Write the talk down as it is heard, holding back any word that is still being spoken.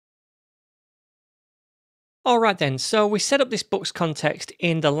Alright then, so we set up this book's context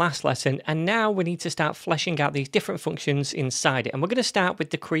in the last lesson, and now we need to start fleshing out these different functions inside it. And we're going to start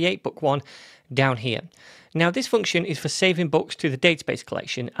with the create book one down here. Now this function is for saving books to the database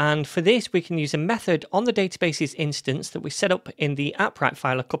collection, and for this we can use a method on the database's instance that we set up in the Appwrite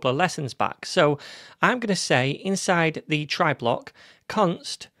file a couple of lessons back. So I'm going to say inside the try block,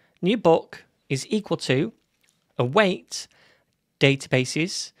 const new book is equal to await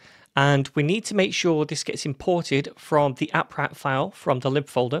databases. And we need to make sure this gets imported from the Appwrite file from the lib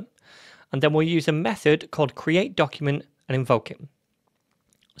folder. And then we'll use a method called create document and invoke it.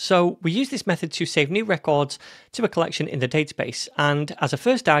 So we use this method to save new records to a collection in the database. And as a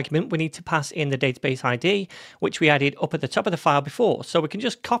first argument, we need to pass in the database ID, which we added up at the top of the file before. So we can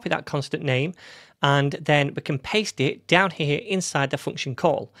just copy that constant name, and then we can paste it down here inside the function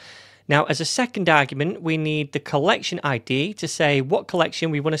call. Now, as a second argument, we need the collection ID to say what collection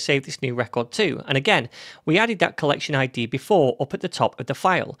we want to save this new record to. And again, we added that collection ID before up at the top of the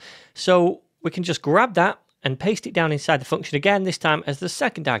file. So we can just grab that and paste it down inside the function again, this time as the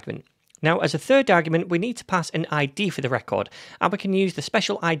second argument. Now, as a third argument, we need to pass an ID for the record, and we can use the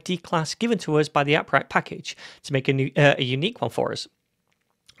special ID class given to us by the Appwrite package to make a unique one for us.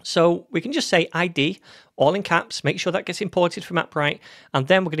 So we can just say ID, all in caps, make sure that gets imported from Appwrite, and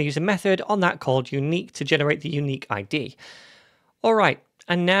then we're going to use a method on that called unique to generate the unique ID. All right,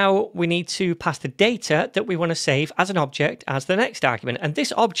 and now we need to pass the data that we want to save as an object as the next argument, and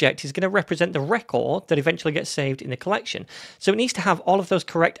this object is going to represent the record that eventually gets saved in the collection. So it needs to have all of those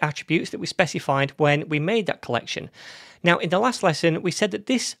correct attributes that we specified when we made that collection. Now, in the last lesson, we said that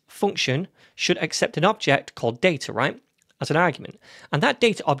this function should accept an object called data, right? As an argument, and that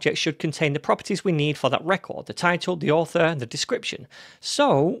data object should contain the properties we need for that record, the title, the author, and the description.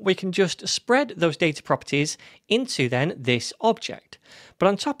 So we can just spread those data properties into then this object. But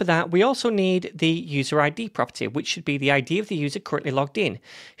on top of that, we also need the user ID property, which should be the ID of the user currently logged in,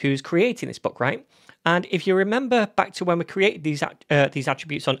 who's creating this book, right? And if you remember back to when we created these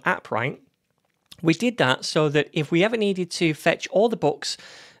attributes on Appwrite, we did that so that if we ever needed to fetch all the books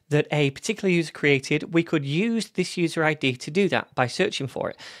that a particular user created, we could use this user ID to do that by searching for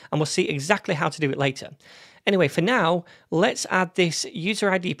it. And we'll see exactly how to do it later. Anyway, for now, let's add this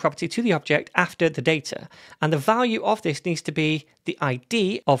user ID property to the object after the data. And the value of this needs to be the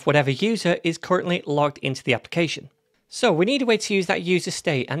ID of whatever user is currently logged into the application. So we need a way to use that user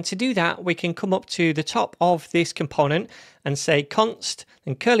state, and to do that we can come up to the top of this component and say const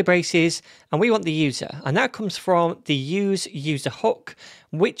and curly braces, and we want the user, and that comes from the use user hook,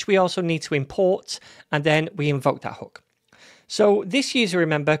 which we also need to import, and then we invoke that hook. So this user,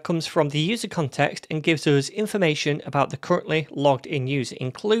 remember, comes from the user context and gives us information about the currently logged in user,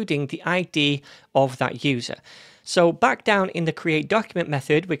 including the ID of that user. So back down in the create document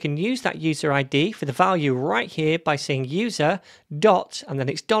method, we can use that user ID for the value right here by saying user dot, and then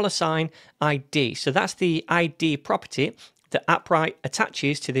it's $ID. So that's the ID property that Appwrite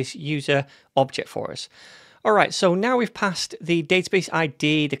attaches to this user object for us. All right, so now we've passed the database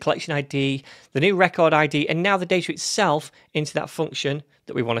ID, the collection ID, the new record ID, and now the data itself into that function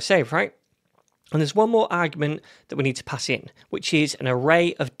that we want to save, right? And there's one more argument that we need to pass in, which is an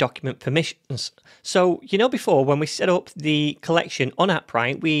array of document permissions. So, you know, before when we set up the collection on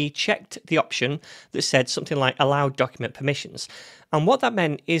Appwrite, we checked the option that said something like allow document permissions. And what that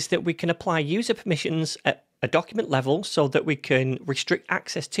meant is that we can apply user permissions at a document level so that we can restrict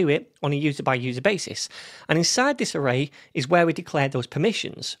access to it on a user by user basis. And inside this array is where we declare those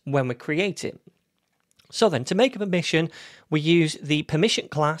permissions when we create it. So then, to make a permission, we use the permission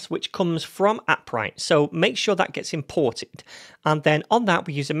class, which comes from Appwrite. So make sure that gets imported. And then on that,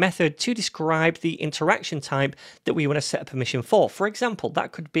 we use a method to describe the interaction type that we want to set a permission for. For example,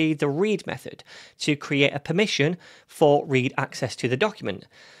 that could be the read method to create a permission for read access to the document.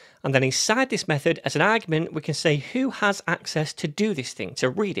 And then inside this method, as an argument, we can say who has access to do this thing, to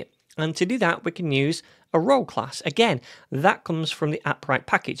read it. And to do that, we can use a role class. Again, that comes from the Appwrite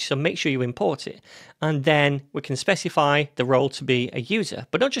package, so make sure you import it. And then we can specify the role to be a user,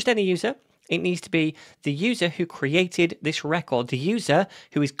 but not just any user. It needs to be the user who created this record, the user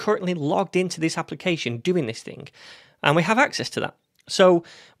who is currently logged into this application doing this thing. And we have access to that. So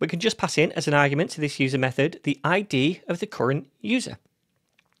we can just pass in as an argument to this user method the ID of the current user.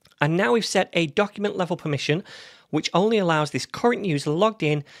 And now we've set a document level permission which only allows this current user logged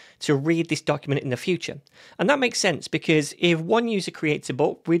in to read this document in the future. And that makes sense because if one user creates a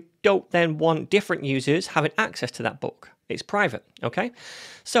book, we don't then want different users having access to that book. It's private, okay?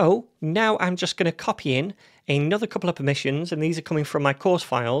 So now I'm just going to copy in another couple of permissions, and these are coming from my course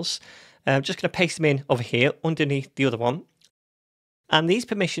files. I'm just going to paste them in over here underneath the other one. And these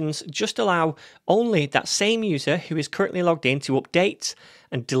permissions just allow only that same user who is currently logged in to update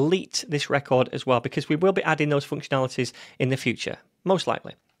and delete this record as well, because we will be adding those functionalities in the future, most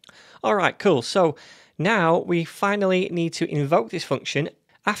likely. All right, cool. So now we finally need to invoke this function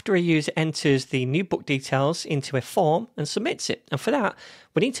after a user enters the new book details into a form and submits it. And for that,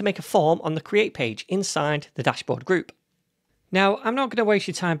 we need to make a form on the create page inside the dashboard group. Now, I'm not going to waste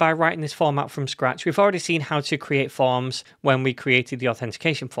your time by writing this form out from scratch. We've already seen how to create forms when we created the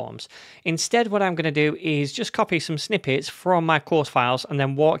authentication forms. Instead, what I'm going to do is just copy some snippets from my course files and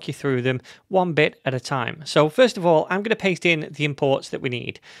then walk you through them one bit at a time. So first of all, I'm going to paste in the imports that we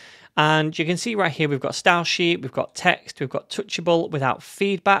need. And you can see right here, we've got style sheet, we've got text, we've got touchable without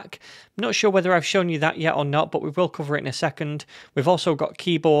feedback. I'm not sure whether I've shown you that yet or not, but we will cover it in a second. We've also got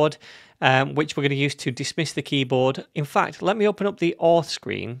keyboard, which we're going to use to dismiss the keyboard. In fact, let me open up the auth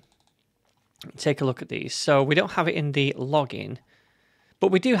screen and take a look at these. So we don't have it in the login, but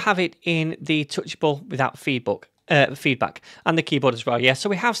we do have it in the touchable without feedback and the keyboard as well. Yeah, so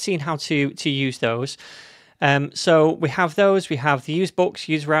we have seen how to use those. So we have those, we have the use books,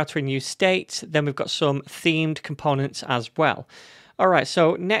 use router, and use state. Then we've got some themed components as well. All right,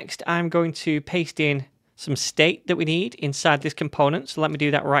 so next I'm going to paste in some state that we need inside this component. So let me do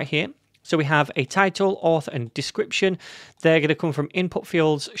that right here. So we have a title, author, and description. They're going to come from input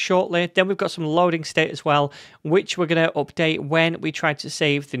fields shortly. Then we've got some loading state as well, which we're going to update when we try to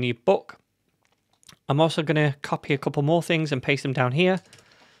save the new book. I'm also going to copy a couple more things and paste them down here.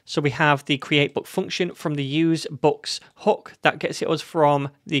 So we have the create book function from the use books hook that gets us from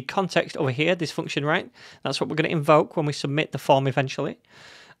the context over here, this function, right? That's what we're going to invoke when we submit the form eventually.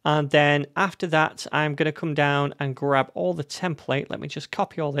 And then after that, I'm going to come down and grab all the template. Let me just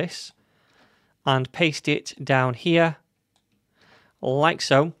copy all this and paste it down here like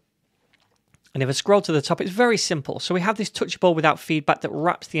so. And if I scroll to the top, it's very simple. So we have this touchable without feedback that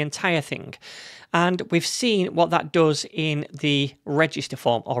wraps the entire thing. And we've seen what that does in the register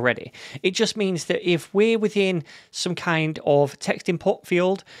form already. It just means that if we're within some kind of text input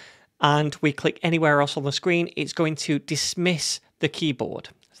field and we click anywhere else on the screen, it's going to dismiss the keyboard.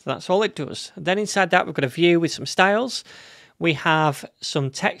 So that's all it does. Then inside that, we've got a view with some styles. We have some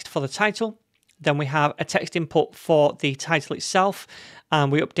text for the title. Then we have a text input for the title itself. And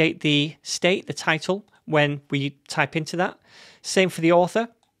we update the state, the title, when we type into that. Same for the author.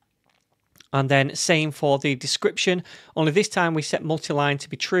 And then same for the description. Only this time we set multi-line to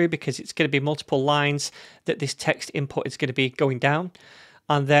be true because it's going to be multiple lines that this text input is going to be going down.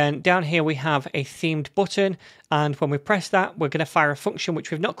 And then down here we have a themed button. And when we press that, we're going to fire a function which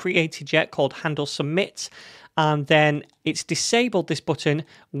we've not created yet called handle submit. And then it's disabled this button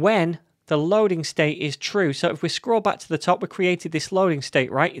when the loading state is true. So if we scroll back to the top, we created this loading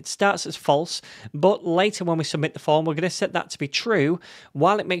state, right? It starts as false, but later when we submit the form, we're going to set that to be true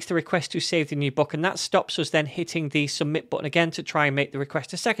while it makes the request to save the new book. And that stops us then hitting the submit button again to try and make the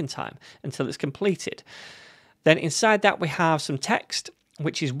request a second time until it's completed. Then inside that, we have some text,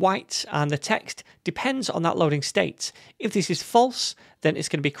 which is white, and the text depends on that loading state. If this is false, then it's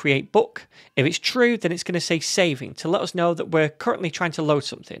going to be create book. If it's true, then it's going to say saving to let us know that we're currently trying to load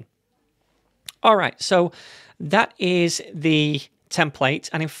something. All right, so that is the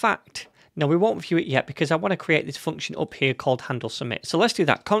template. And in fact, no, we won't view it yet because I want to create this function up here called handle submit. So let's do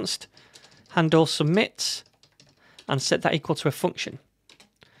that. Const handle submit and set that equal to a function.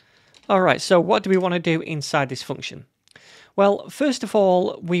 All right, so what do we want to do inside this function? Well, first of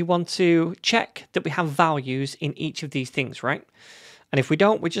all, we want to check that we have values in each of these things, right? And if we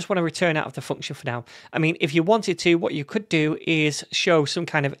don't, we just want to return out of the function for now. I mean, if you wanted to, what you could do is show some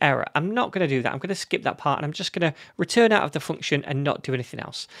kind of error. I'm not going to do that. I'm going to skip that part and I'm just going to return out of the function and not do anything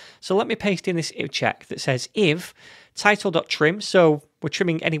else. So let me paste in this if check that says if title.trim, so we're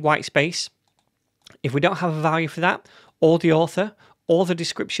trimming any white space. If we don't have a value for that, or the author, or the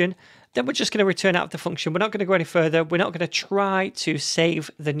description, then we're just going to return out of the function. We're not going to go any further. We're not going to try to save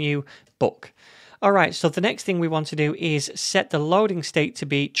the new book. All right, so the next thing we want to do is set the loading state to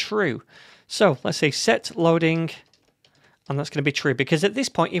be true. So let's say set loading, and that's going to be true because at this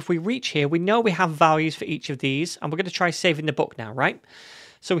point, if we reach here, we know we have values for each of these, and we're going to try saving the book now, right?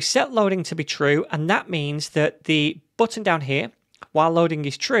 So we set loading to be true, and that means that the button down here, while loading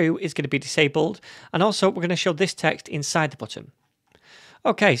is true, is going to be disabled, and also we're going to show this text inside the button.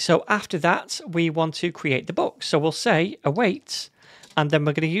 Okay, so after that, we want to create the book. So we'll say await, and then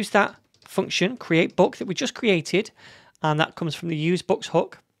we're going to use that function, create book, that we just created, and that comes from the use books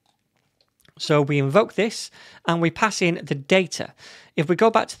hook. So we invoke this and we pass in the data. If we go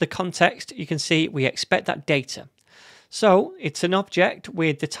back to the context, you can see we expect that data. So it's an object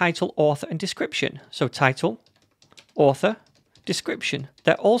with the title, author, and description. So title, author, description.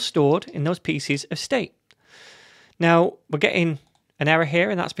 They're all stored in those pieces of state. Now, we're getting an error here,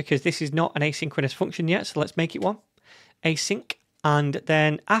 and that's because this is not an asynchronous function yet, so let's make it one. Async. And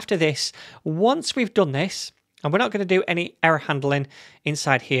then after this, once we've done this, and we're not going to do any error handling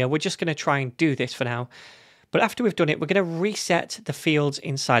inside here, we're just going to try and do this for now. But after we've done it, we're going to reset the fields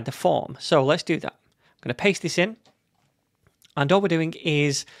inside the form. So let's do that. I'm going to paste this in. And all we're doing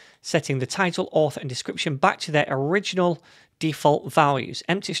is setting the title, author, and description back to their original default values,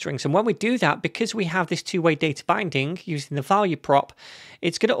 empty strings. And when we do that, because we have this two-way data binding using the value prop,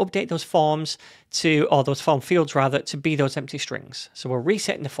 it's going to update those forms to, or those form fields rather, to be those empty strings. So we're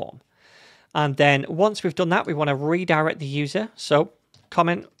resetting the form. And then once we've done that, we want to redirect the user. So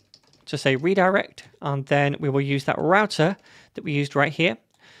comment to say redirect, and then we will use that router that we used right here,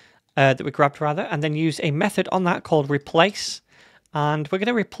 that we grabbed rather, and then use a method on that called replace. And we're going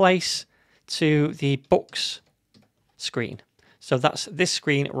to replace to the books screen. So that's this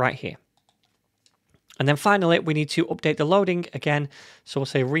screen right here. And then finally, we need to update the loading again. So we'll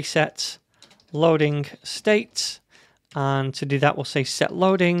say reset loading state. And to do that, we'll say set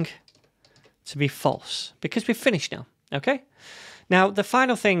loading to be false because we've finished now. Okay. Now, the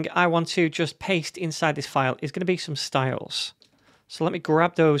final thing I want to just paste inside this file is going to be some styles. So let me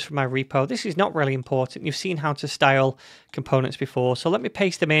grab those from my repo. This is not really important. You've seen how to style components before. So let me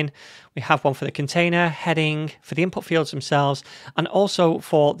paste them in. We have one for the container, heading, for the input fields themselves, and also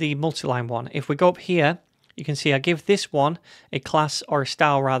for the multiline one. If we go up here, you can see I give this one a class or a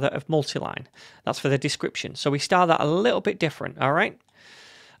style rather of multiline. That's for the description. So we style that a little bit different, all right?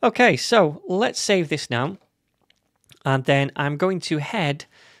 Okay, so let's save this now. And then I'm going to head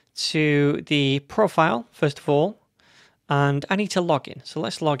to the profile, first of all. And I need to log in. So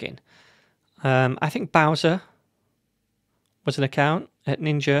let's log in. I think Bowser was an account at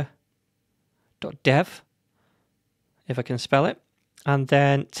NetNinja.dev, if I can spell it. And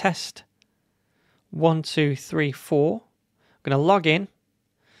then test 1, 2, 3, 4. I'm going to log in.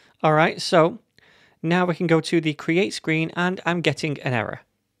 All right, so now we can go to the create screen and I'm getting an error.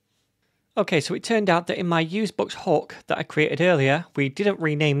 Okay, so it turned out that in my use books hook that I created earlier, we didn't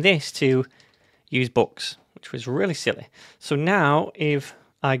rename this to use books, which was really silly. So now if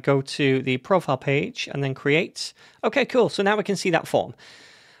I go to the profile page and then create, okay, cool. So now we can see that form.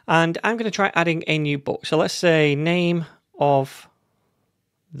 And I'm going to try adding a new book. So let's say Name of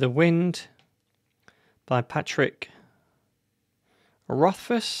the Wind by Patrick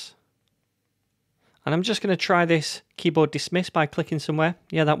Rothfuss. And I'm just going to try this keyboard dismiss by clicking somewhere.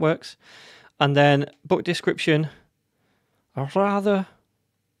 Yeah, that works. And then book description, a rather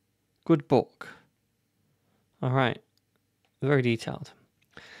good book. All right, very detailed.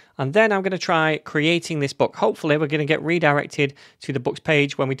 And then I'm going to try creating this book. Hopefully we're going to get redirected to the books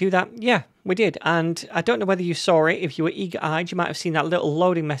page when we do that. Yeah, we did. And I don't know whether you saw it. If you were eager-eyed, you might have seen that little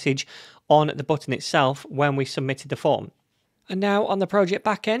loading message on the button itself when we submitted the form. And now on the project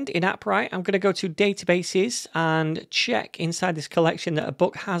backend in Appwrite, I'm going to go to databases and check inside this collection that a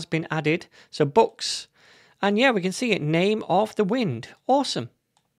book has been added. So books. And yeah, we can see it, Name of the Wind. Awesome.